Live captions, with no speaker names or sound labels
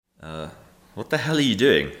What the hell are you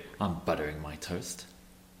doing? I'm buttering my toast.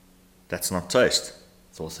 That's not toast.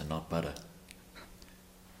 It's also not butter.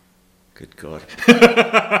 Good God.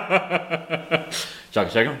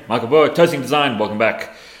 Shaka. Michael Boer, Toasting Design, welcome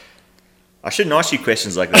back. I shouldn't ask you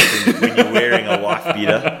questions like that when you're wearing a wife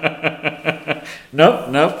beater.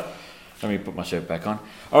 Nope. Let me put my shirt back on.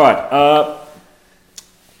 All right.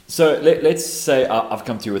 So let's say I've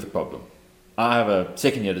come to you with a problem. I have a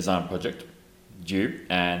second-year design project due,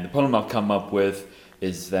 and the problem I've come up with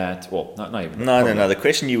is that, well, not even. No. The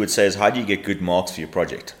question you would say is, how do you get good marks for your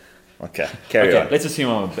project? Okay, carry on. Let's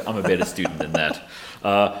assume I'm a better student than that.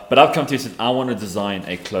 But I've come to you and said, I want to design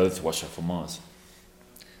a clothes washer for Mars.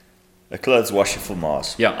 A clothes washer for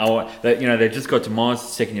Mars. Yeah, they just got to Mars,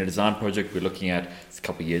 second-year design project. We're looking at it's a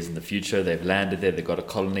couple of years in the future. They've landed there. They've got a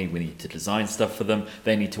colony. We need to design stuff for them.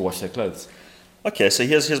 They need to wash their clothes. Okay, so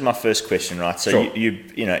here's my first question, right? So Sure.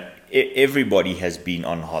 you know, everybody has been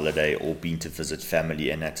on holiday or been to visit family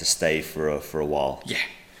and had to stay for a while.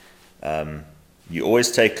 Yeah. You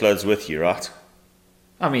always take clothes with you, right?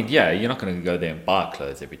 I mean, yeah, you're not going to go there and buy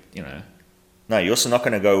clothes No, you're also not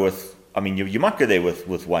going to go with. I mean, you might go there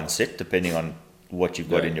with one set, depending on what you've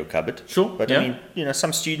got in your cupboard. Sure, But yeah. I mean,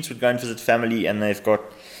 some students would go and visit family and they've got,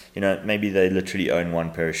 maybe they literally own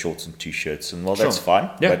one pair of shorts and two shirts, and that's Sure. fine.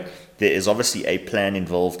 Yeah. But there is obviously a plan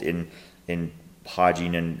involved in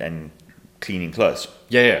hygiene and cleaning clothes.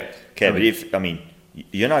 Yeah. Okay, but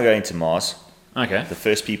you're not going to Mars. Okay. The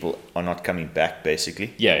first people are not coming back,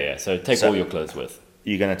 basically. Yeah. So take all your clothes with.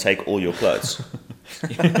 You're going to take all your clothes.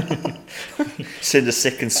 Send a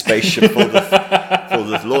second spaceship full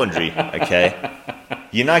of laundry, okay?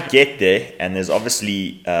 You not get there, and there's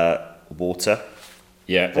obviously water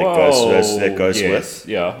Yeah. that goes yes, with.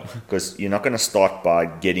 Yeah. Because you're not going to start by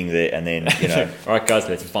getting there and then, All right, guys,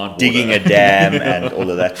 let's find water. digging a dam and all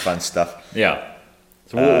of that fun stuff. Yeah.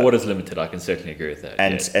 So water's limited. I can certainly agree with that.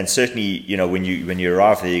 And yes. and certainly, when you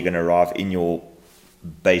arrive there, you're going to arrive in your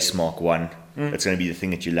base Mark 1. That's going to be the thing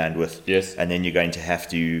that you land with. Yes. And then you're going to have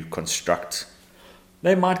to construct.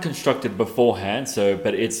 They might construct it beforehand,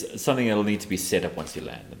 but it's something that'll need to be set up once you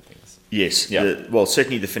land and things. Yes. Yeah.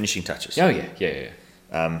 Certainly the finishing touches. Oh, yeah.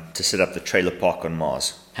 To set up the trailer park on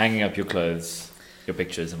Mars. Hanging up your clothes, your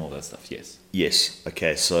pictures, and all that stuff. Yes. Yes.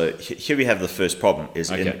 Okay. So here we have the first problem: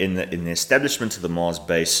 is Okay. in the establishment of the Mars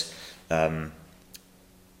base,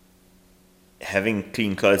 having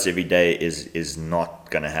clean clothes every day is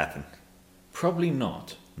not going to happen. Probably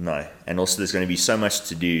not. No, and also there's going to be so much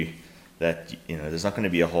to do that there's not going to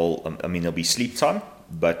be a whole. There'll be sleep time,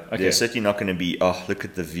 but there's certainly not going to be. Oh, look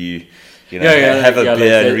at the view. Have a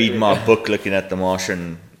beer and read my book, looking at the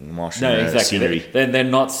Martian No, exactly. scenery. They're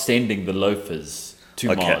not sending the loafers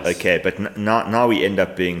to Mars. Okay, but now we end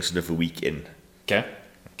up being sort of a week in. Okay.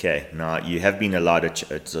 Okay, now you have been allowed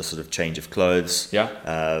a sort of change of clothes. Yeah.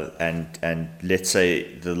 And let's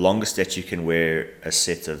say the longest that you can wear a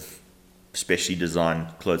set of specially designed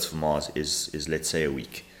clothes for Mars is let's say a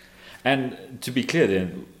week. And to be clear,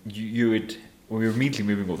 then we're immediately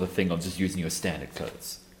moving off the thing of just using your standard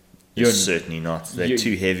clothes. Certainly not. They're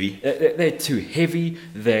too heavy. They're too heavy.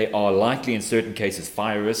 They are likely, in certain cases,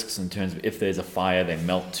 fire risks in terms of if there's a fire, they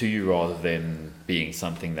melt to you rather than being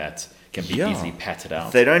something that can be easily patted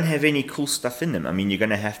out. They don't have any cool stuff in them. I mean, you're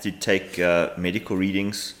going to have to take medical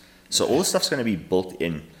readings. So all the stuff's going to be built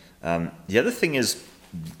in. The other thing is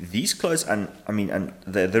these clothes, and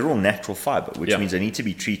they're all natural fiber, which means they need to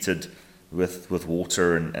be treated with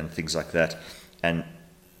water and things like that. And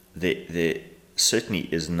there certainly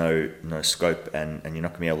is no scope, and you're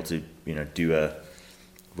not going to be able to do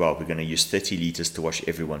we're going to use 30 liters to wash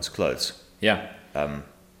everyone's clothes. Yeah.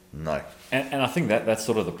 No. And I think that's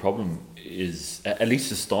sort of the problem is, at least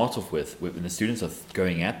to start off with, when the students are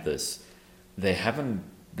going at this, they haven't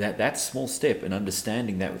that small step in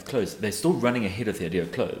understanding that with clothes. They're still running ahead of the idea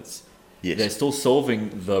of clothes. Yes. They're still solving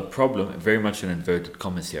the problem, very much an inverted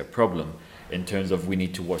commas here, problem, in terms of we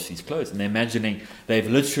need to wash these clothes. And they're imagining they've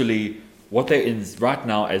literally, what they're in right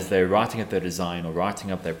now as they're writing up their design or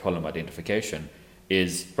writing up their problem identification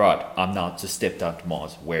is, right, I'm now just stepped out to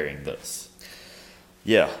Mars wearing this.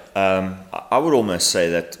 Yeah, I would almost say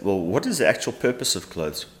that, well, what is the actual purpose of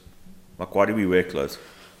clothes? Like, why do we wear clothes?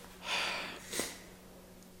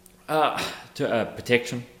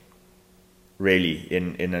 Protection. Really,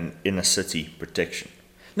 in a city, protection.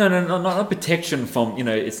 No, not protection from,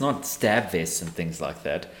 it's not stab vests and things like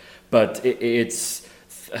that, but it's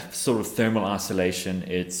sort of thermal isolation,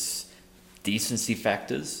 it's decency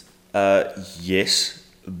factors. Yes,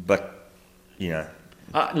 but,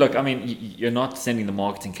 Look, I mean, you're not sending the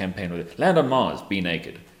marketing campaign with land on Mars, be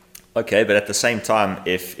naked. Okay, but at the same time,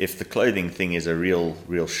 if the clothing thing is a real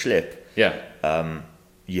schlep, Yeah.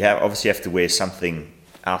 you have to wear something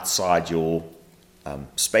outside your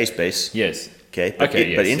space base. Yes. Okay,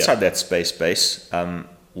 but inside that space base,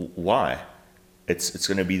 why? It's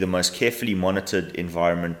going to be the most carefully monitored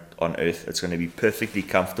environment on Earth. It's going to be perfectly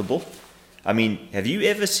comfortable. I mean, have you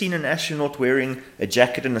ever seen an astronaut wearing a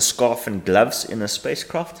jacket and a scarf and gloves in a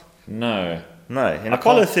spacecraft? No. No. In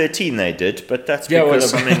Apollo 13 they did, but that's because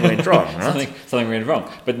something went wrong, right? something went wrong.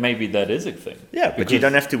 But maybe that is a thing. Yeah, but you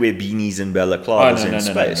don't have to wear beanies and balaclavas in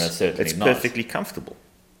space. No, certainly it's not. perfectly comfortable.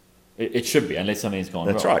 It should be, unless something's gone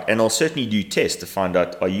wrong. That's right. And I'll certainly do tests to find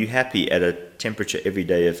out, are you happy at a temperature every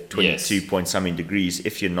day of 22 point something degrees?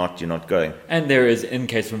 If you're not going. And there is, in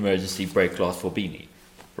case of emergency, break glass for beanie.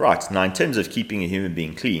 Right. Now, in terms of keeping a human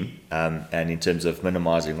being clean, and in terms of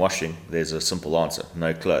minimizing washing, there's a simple answer.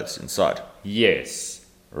 No clothes inside. Yes.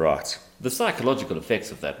 Right. The psychological effects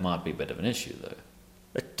of that might be a bit of an issue, though.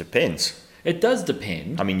 It depends. It does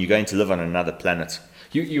depend. I mean, you're going to live on another planet.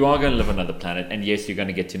 You are going to live on another planet, and yes, you're going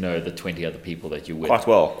to get to know the 20 other people that you're with. Quite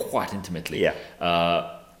well. Quite intimately. Yeah.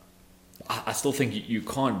 I still think you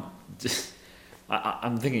can't...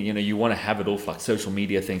 I'm thinking, you want to have it all for like social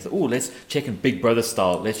media things. Oh, let's check in Big Brother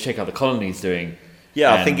style. Let's check how the colony's doing.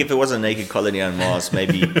 Yeah, I think if it was a naked colony on Mars,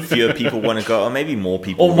 maybe fewer people want to go, or maybe more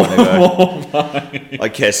people want to go.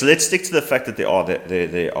 Okay, so let's stick to the fact that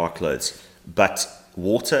there are clothes, but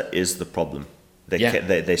water is the problem.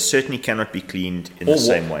 They certainly cannot be cleaned in the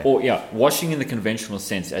same way. Washing in the conventional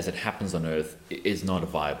sense, as it happens on Earth, is not a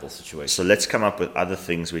viable situation. So let's come up with other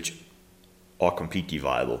things which are completely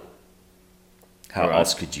viable. How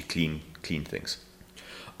else could you clean things?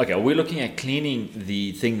 Okay, are we looking at cleaning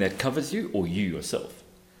the thing that covers you or you yourself?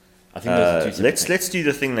 I think those are two let's do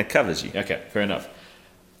the thing that covers you. Okay, fair enough.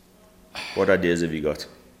 What ideas have you got?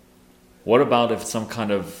 What about if some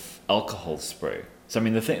kind of alcohol spray? So I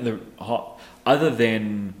mean, other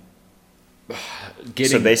than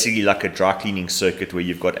getting... So basically like a dry cleaning circuit where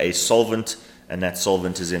you've got a solvent, and that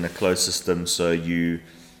solvent is in a closed system, so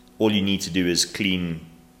all you need to do is clean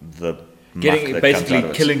the... basically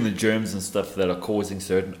killing the germs and stuff that are causing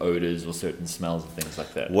certain odors or certain smells and things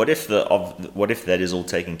like that. What if that is all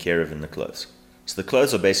taken care of in the clothes? So the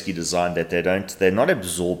clothes are basically designed that they're not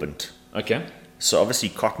absorbent. Okay. So obviously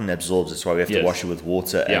cotton absorbs. That's why we have to wash it with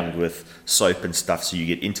water and with soap and stuff. So you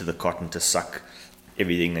get into the cotton to suck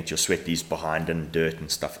everything that your sweat leaves behind and dirt and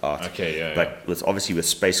stuff out. Okay. Yeah. But with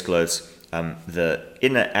space clothes, the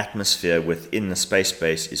inner atmosphere within the space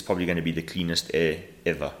base is probably going to be the cleanest air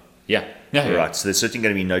ever. Yeah. Right. So there's certainly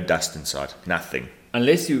going to be no dust inside. Nothing.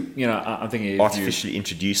 Unless I'm thinking... Artificially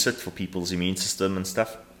introduce it for people's immune system and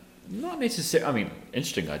stuff? Not necessarily. I mean,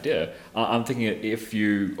 interesting idea. I'm thinking if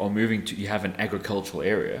you are you have an agricultural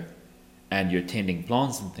area and you're tending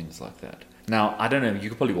plants and things like that. Now, I don't know, you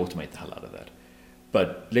could probably automate the hell out of that.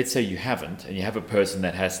 But let's say you haven't, and you have a person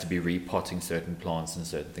that has to be repotting certain plants and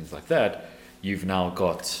certain things like that. You've now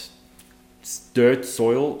got dirt,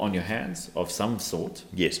 soil on your hands of some sort.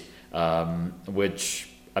 Yes. Which,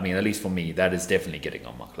 I mean, at least for me, that is definitely getting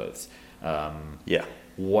on my clothes.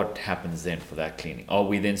 What happens then for that cleaning? Are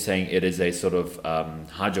we then saying it is a sort of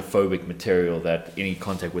hydrophobic material that any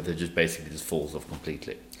contact with it just falls off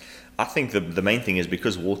completely? I think the main thing is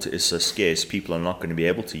because water is so scarce, people are not going to be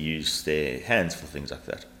able to use their hands for things like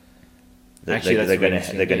that. They're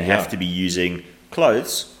going to have to be using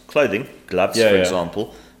clothing, gloves, for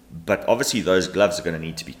example. But obviously those gloves are going to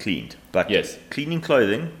need to be cleaned. But cleaning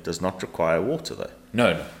clothing does not require water, though.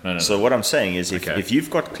 No. So what I'm saying is if you've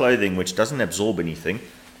got clothing which doesn't absorb anything,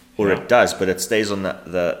 or it does, but it stays on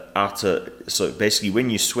the outer... So basically when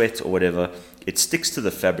you sweat or whatever, it sticks to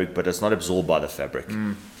the fabric, but it's not absorbed by the fabric.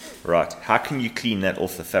 Right. How can you clean that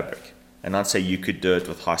off the fabric? And I'd say you could do it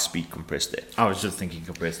with high-speed compressed air. I was just thinking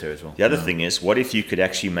compressed air as well. The other thing is, what if you could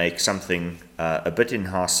actually make something a bit in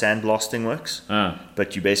how sandblasting works,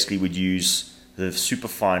 but you basically would use the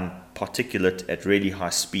superfine particulate at really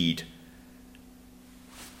high speed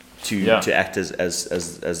to act as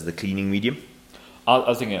the cleaning medium? I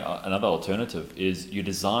was thinking another alternative is you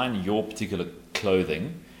design your particular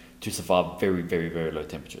clothing to survive very, very, very low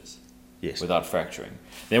temperatures. Yes. Without fracturing.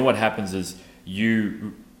 Then what happens is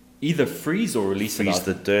you either freeze or release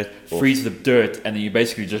the dirt. Freeze the dirt, and then you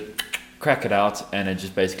basically just crack it out, and it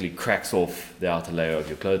just basically cracks off the outer layer of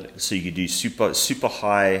your clothing. So you could do super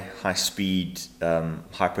high speed,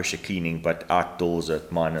 high pressure cleaning, but outdoors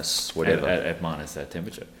at minus whatever. At minus that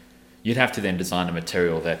temperature. You'd have to then design a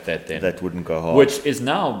material that wouldn't go hard. Which is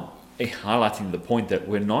now highlighting the point that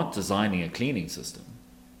we're not designing a cleaning system.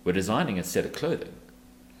 We're designing a set of clothing.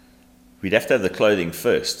 we'd have to have the clothing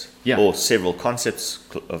first, Yeah. or several concepts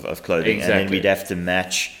of clothing, and then Exactly. we'd have to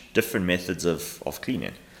match different methods of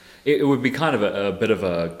cleaning. It would be kind of a bit of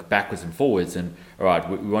a backwards and forwards. And all right,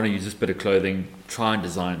 we want to use this bit of clothing, try and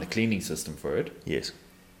design the cleaning system for it. Yes.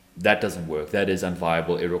 That doesn't work. That is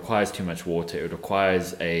unviable. It requires too much water. It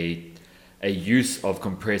requires a use of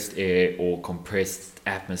compressed air or compressed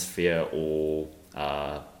atmosphere or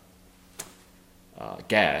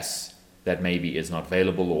gas that maybe is not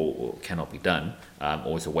available or cannot be done,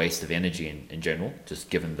 or is a waste of energy in general,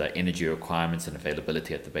 just given the energy requirements and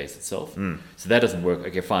availability at the base itself. So that doesn't work.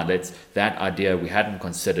 Okay, fine. That idea, we hadn't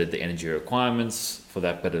considered the energy requirements for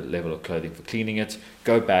that better level of clothing for cleaning it.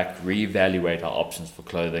 Go back, reevaluate our options for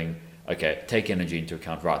clothing. Okay, take energy into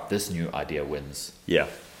account. Right, this new idea wins. Yeah.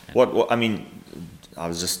 What I mean, I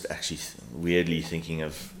was just actually weirdly thinking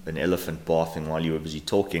of an elephant bathing while you were busy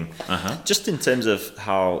talking. Just in terms of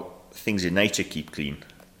how things in nature keep clean.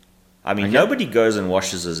 I mean, Okay. nobody goes and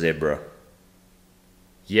washes a zebra.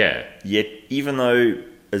 Yeah, Yet, even though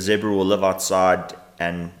a zebra will live outside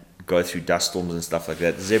and go through dust storms and stuff like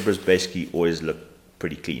that, zebras basically always look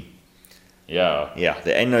pretty clean. yeah. Yeah,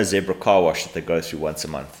 there ain't no zebra car wash that they go through once a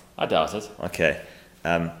month. I doubt it. Okay.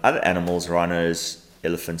 Other animals, rhinos,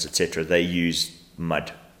 elephants, etc., they use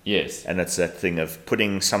mud. Yes. And it's that thing of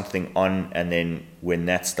putting something on, and then when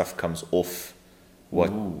that stuff comes off,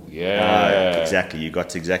 Ooh, yeah. exactly, you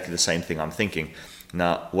got exactly the same thing I'm thinking.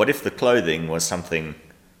 Now, what if the clothing was something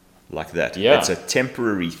like that? Yeah. It's a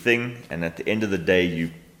temporary thing, and at the end of the day,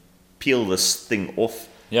 you peel this thing off,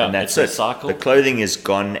 Yeah, and that's it's a it. cycle. The clothing is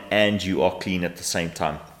gone, and you are clean at the same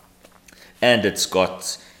time. And it's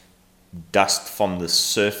got dust from the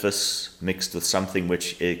surface mixed with something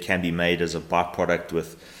which it can be made as a byproduct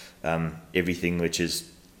with everything which is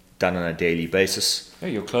done on a daily basis. Yeah,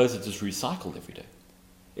 your clothes are just recycled every day.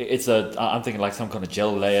 I'm thinking like some kind of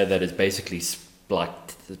gel layer that is basically like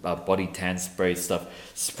body tan spray stuff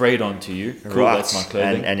sprayed onto you. Cool, that's my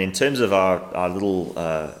clothing. And in terms of our little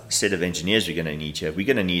set of engineers we're going to need here, we're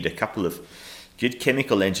going to need a couple of good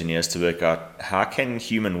chemical engineers to work out how can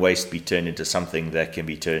human waste be turned into something that can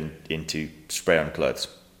be turned into spray on clothes.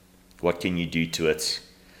 What can you do to it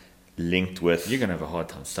linked with... You're going to have a hard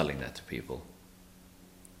time selling that to people.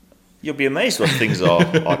 You'll be amazed what things are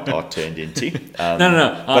turned into.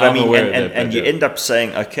 No. But I mean, aware of that, and but you yeah. end up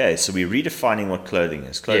saying, okay, so we're redefining what clothing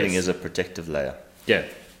is. Clothing Yes. is a protective layer. Yeah.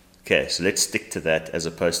 Okay, so let's stick to that as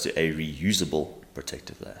opposed to a reusable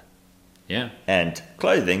protective layer. Yeah. And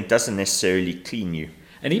clothing doesn't necessarily clean you.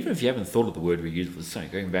 And even if you haven't thought of the word reusable, sorry,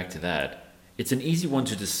 going back to that, it's an easy one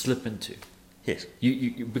to just slip into. Yes.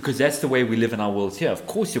 You because that's the way we live in our world here. Of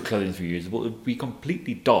course, your clothing is reusable. It would be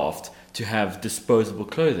completely daft to have disposable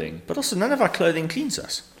clothing. But also, none of our clothing cleans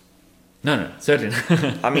us. No, certainly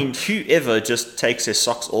not. I mean, whoever just takes their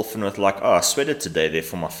socks off and with like, oh, I sweated today,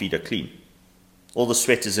 therefore my feet are clean. All the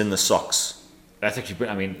sweat is in the socks. That's actually,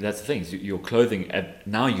 I mean, that's the thing. Is your clothing,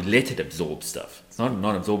 now you let it absorb stuff. It's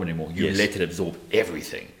not absorb anymore. You Yes. let it absorb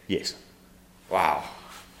everything. Yes. Wow.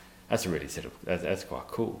 That's really that's quite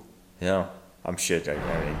cool. Yeah. I'm sure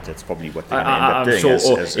that's probably what they're going to end up I'm doing. sure, as-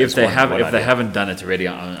 or as- if as they one idea. haven't done it already,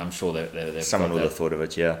 I'm sure they've Someone got would that. have thought of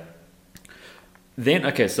it, yeah. Then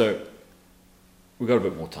okay, so we've got a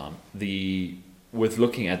bit more time. With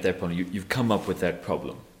looking at that problem, you've come up with that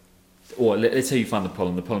problem, or let's say you find the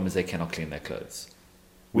problem. The problem is they cannot clean their clothes.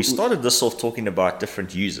 We started this off talking about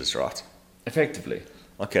different users, right? Effectively,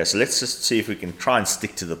 Okay, so let's just see if we can try and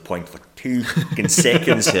stick to the point for 2 fucking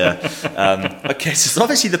seconds here. Okay, so it's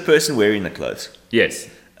obviously the person wearing the clothes. yes,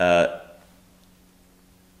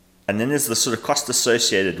 And then there's the sort of cost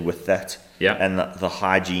associated with that, Yeah. and the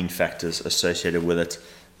hygiene factors associated with it.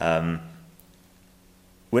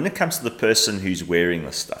 When it comes to the person who's wearing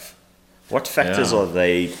this stuff, what factors Yeah. are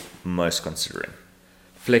they most considering?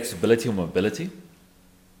 flexibility or mobility.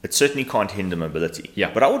 It certainly can't hinder mobility.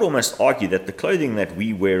 Yeah. But I would almost argue that the clothing that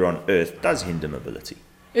we wear on Earth does hinder mobility.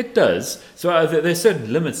 It does. So there's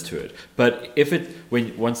certain limits to it. But if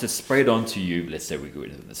once it's sprayed onto you, let's say we go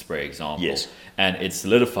into the spray example, Yes. and it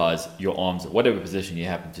solidifies your arms, whatever position you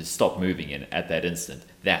happen to stop moving in at that instant,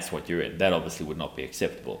 that's what you're in. That obviously would not be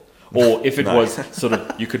acceptable. Or if it No. was sort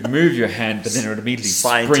of, you could move your hand, but then it would immediately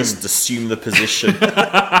Scientists spring. assume the position.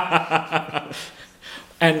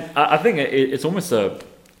 And I think it's almost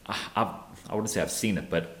I wouldn't say I've seen it,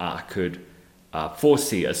 but I could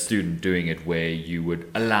foresee a student doing it where you would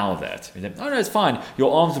allow that. And then, oh no, it's fine.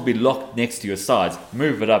 Your arms will be locked next to your sides.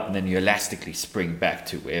 Move it up, and then you elastically spring back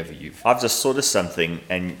to wherever you've. I've just thought of something,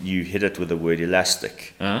 and you hit it with the word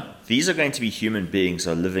elastic. These are going to be human beings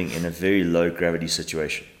who are living in a very low gravity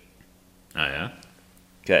situation. Oh yeah.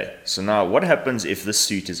 Okay, so now what happens if this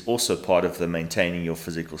suit is also part of the maintaining your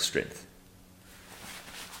physical strength?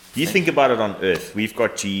 You think about it on Earth. We've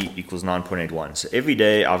got G equals 9.81. So every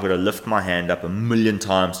day I've got to lift my hand up 1,000,000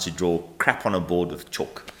 times to draw crap on a board with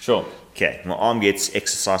chalk. Sure. Okay, my arm gets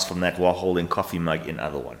exercise from that while holding coffee mug in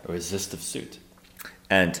other one. A resistive suit.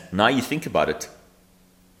 And now you think about it,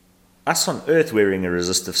 us on Earth wearing a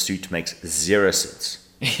resistive suit makes 0 sense.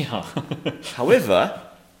 Yeah. However,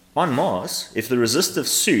 on Mars, if the resistive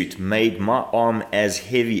suit made my arm as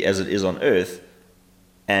heavy as it is on Earth,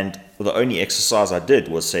 and the only exercise I did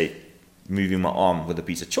was, say, moving my arm with a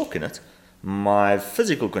piece of chalk in it, my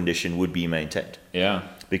physical condition would be maintained. Yeah.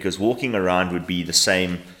 Because walking around would be the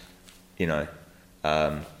same, you know,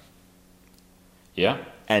 Yeah.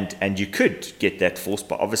 and you could get that force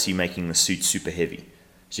by obviously making the suit super heavy.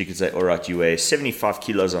 So you could say, all right, you weigh 75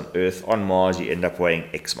 kilos on Earth. On Mars, you end up weighing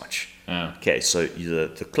X much. Yeah. Okay, so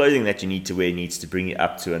the clothing that you need to wear needs to bring you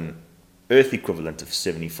up to an Earth equivalent of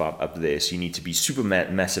 75 up there. So you need to be super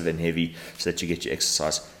massive and heavy so that you get your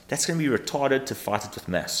exercise. That's going to be retarded to fight it with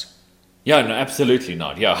mass. Yeah, no, absolutely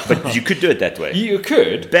not. Yeah. But you could do it that way. You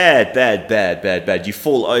could. Bad. You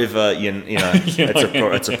fall over, you know,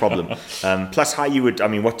 it's a problem. Plus, how you would, I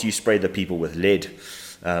mean, what do you spray the people with? Lead.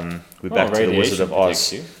 We're back to the Wizard of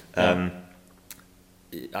Oz.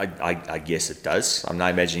 I guess it does. I'm now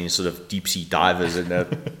imagining sort of deep sea divers in a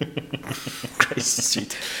crazy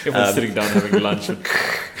suit. Everyone's sitting down having lunch.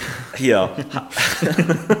 Yeah.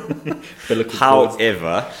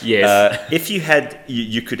 However, yes. If you had,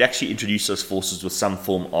 you could actually introduce those forces with some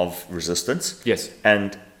form of resistance. Yes.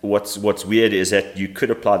 And what's weird is that you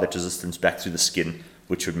could apply that resistance back through the skin,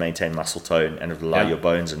 which would maintain muscle tone and it would allow your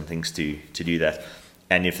bones and things to do that.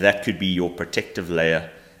 And if that could be your protective layer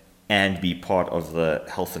and be part of the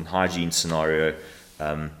health and hygiene scenario,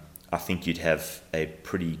 I think you'd have a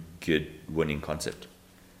pretty good winning concept,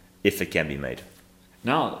 if it can be made.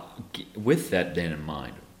 Now, with that then in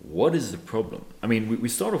mind, what is the problem? I mean, we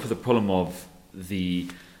start off with the problem of the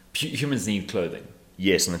humans need clothing.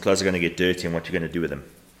 Yes, and the clothes are going to get dirty, and what you're going to do with them.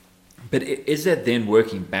 But is that then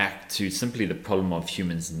working back to simply the problem of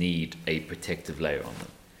humans need a protective layer on them?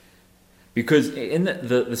 Because in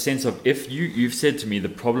the sense of, if you've said to me the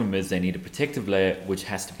problem is they need a protective layer which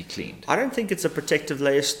has to be cleaned. I don't think it's a protective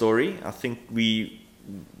layer story. I think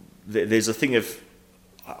there's a thing of,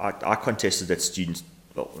 I contested that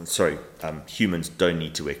humans don't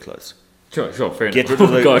need to wear clothes. Sure, fair enough. Get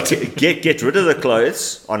rid of the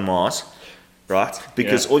clothes on Mars, right?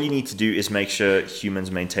 Because all you need to do is make sure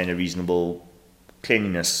humans maintain a reasonable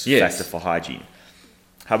cleanliness factor for hygiene.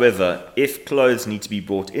 However, if clothes need to be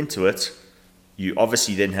brought into it, you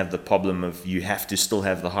obviously then have the problem of you have to still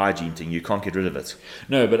have the hygiene thing. You can't get rid of it.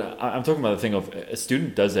 No, but I'm talking about the thing of a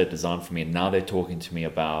student does that design for me, and now they're talking to me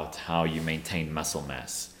about how you maintain muscle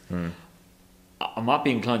mass. I might be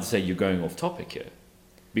inclined to say you're going off topic here,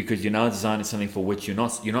 because you're now designing something for which you're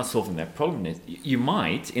not solving that problem. You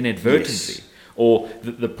might inadvertently, or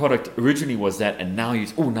the product originally was that, and now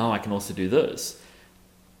now I can also do this.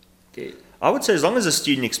 I would say as long as a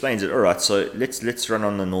student explains it, all right, so let's run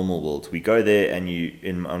on the normal world. We go there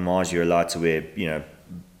and on Mars you're allowed to wear,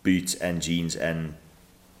 boots and jeans and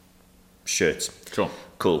shirts. Sure.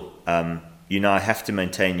 Cool. You now have to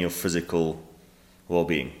maintain your physical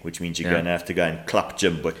well-being, which means you're going to have to go and club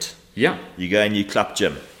gym, but you go and you club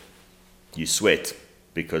gym. You sweat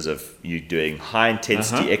because of you doing high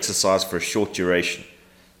intensity exercise for a short duration.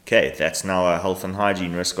 Okay, that's now a health and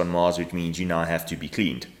hygiene risk on Mars, which means you now have to be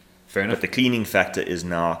cleaned. Fair enough. But the cleaning factor is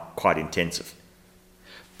now quite intensive.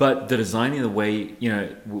 But the designing the way,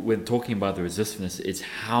 when talking about the resistiveness, it's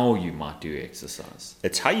how you might do exercise.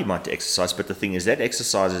 It's how you might do exercise, but the thing is that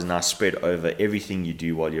exercise is now spread over everything you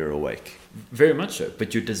do while you're awake. Very much so,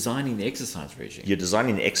 but you're designing the exercise regime. You're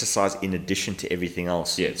designing the exercise in addition to everything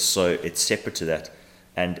else. Yes. So it's separate to that.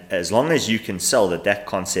 And as long as you can sell that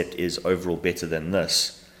concept is overall better than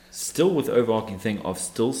this, still with the overarching thing of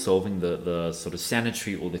still solving the sort of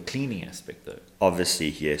sanitary or the cleaning aspect though. Obviously,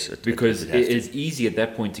 yes. Because it is easy at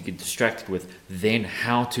that point to get distracted with then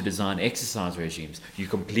how to design exercise regimes. You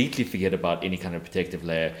completely forget about any kind of protective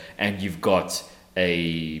layer and you've got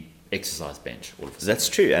a exercise bench all of a sudden. That's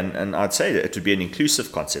true, and I'd say that it would be an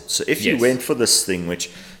inclusive concept. So if you went for this thing which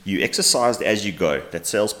you exercised as you go, that's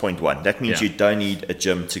sales point 1. That means you don't need a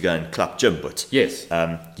gym to go and club gym, but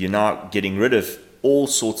you're now getting rid of all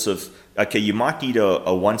sorts of, you might need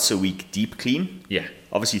a once a week deep clean. Yeah.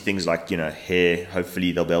 Obviously things like, hair,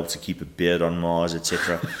 hopefully they'll be able to keep a beard on Mars,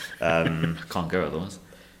 etc. Can't go otherwise.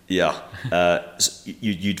 Yeah. So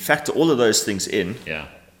you'd factor all of those things in. Yeah.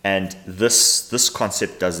 And this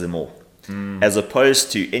concept does them all. as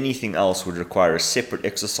opposed to anything else would require a separate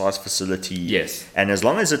exercise facility. Yes. And as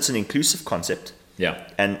long as it's an inclusive concept, Yeah.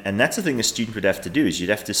 and that's the thing a student would have to do, is you'd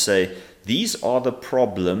have to say, these are the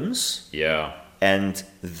problems, Yeah. and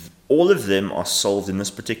all of them are solved in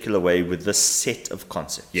this particular way with this set of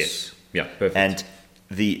concepts. Yes. Yeah. Perfect. And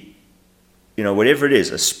whatever it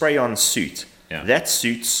is, a spray-on suit, Yeah. that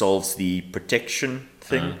suit solves the protection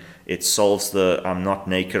thing. It solves the I'm not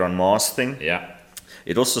naked on Mars thing. yeah.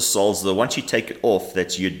 It also solves the once you take it off,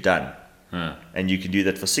 that's you're done. And you can do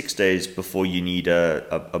that for 6 days before you need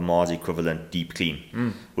a Mars equivalent deep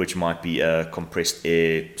clean, which might be a compressed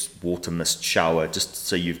air, water mist shower, just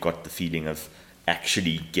so you've got the feeling of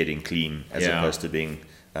actually getting clean as Yeah. opposed to being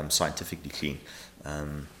scientifically clean.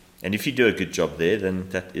 And if you do a good job there, then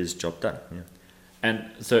that is job done. Yeah.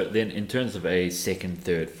 And so then in terms of a second,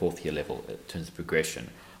 third, fourth year level, in terms of progression,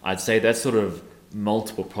 I'd say that sort of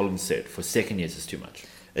multiple problem set for second years is too much.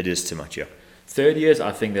 It is too much, yeah. Third years,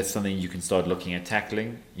 I think that's something you can start looking at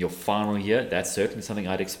tackling. Your final year, that's certainly something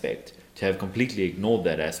I'd expect. To have completely ignored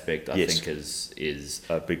that aspect, I Yes. think is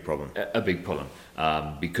A big problem. a big problem,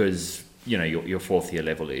 because your fourth year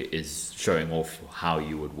level is showing off how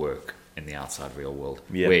you would work in the outside real world,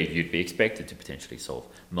 Yeah. where you'd be expected to potentially solve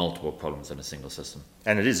multiple problems in a single system.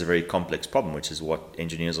 And it is a very complex problem, which is what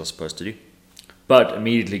engineers are supposed to do. But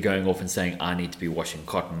immediately going off and saying, I need to be washing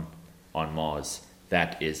cotton on Mars,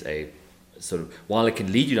 that is a sort of, while it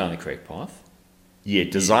can lead you down the correct path, Yeah,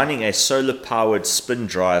 designing a solar-powered spin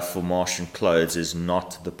dryer for Martian clothes is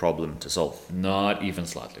not the problem to solve. not even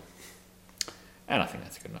slightly. And I think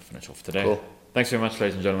that's a good enough finish off today. Cool. Thanks very much,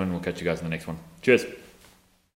 ladies and gentlemen. We'll catch you guys in the next one. Cheers.